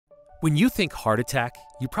When you think heart attack,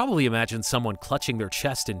 you probably imagine someone clutching their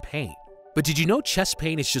chest in pain. But did you know chest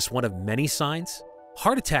pain is just one of many signs?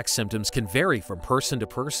 Heart attack symptoms can vary from person to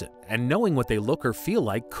person, and knowing what they look or feel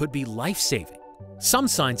like could be life-saving. Some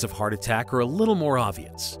signs of heart attack are a little more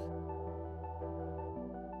obvious.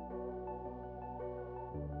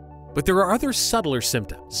 But there are other subtler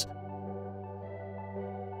symptoms.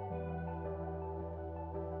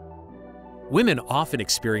 Women often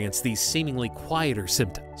experience these seemingly quieter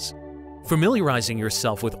symptoms. Familiarizing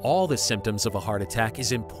yourself with all the symptoms of a heart attack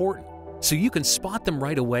is important, so you can spot them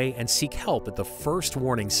right away and seek help at the first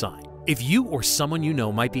warning sign. If you or someone you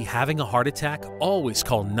know might be having a heart attack, always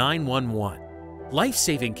call 911.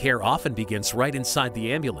 Life-saving care often begins right inside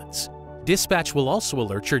the ambulance. Dispatch will also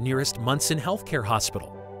alert your nearest Munson Healthcare Hospital,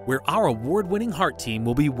 where our award-winning heart team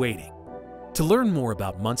will be waiting. To learn more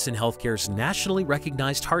about Munson Healthcare's nationally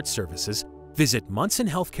recognized heart services, visit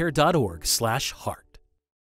munsonhealthcare.org/heart.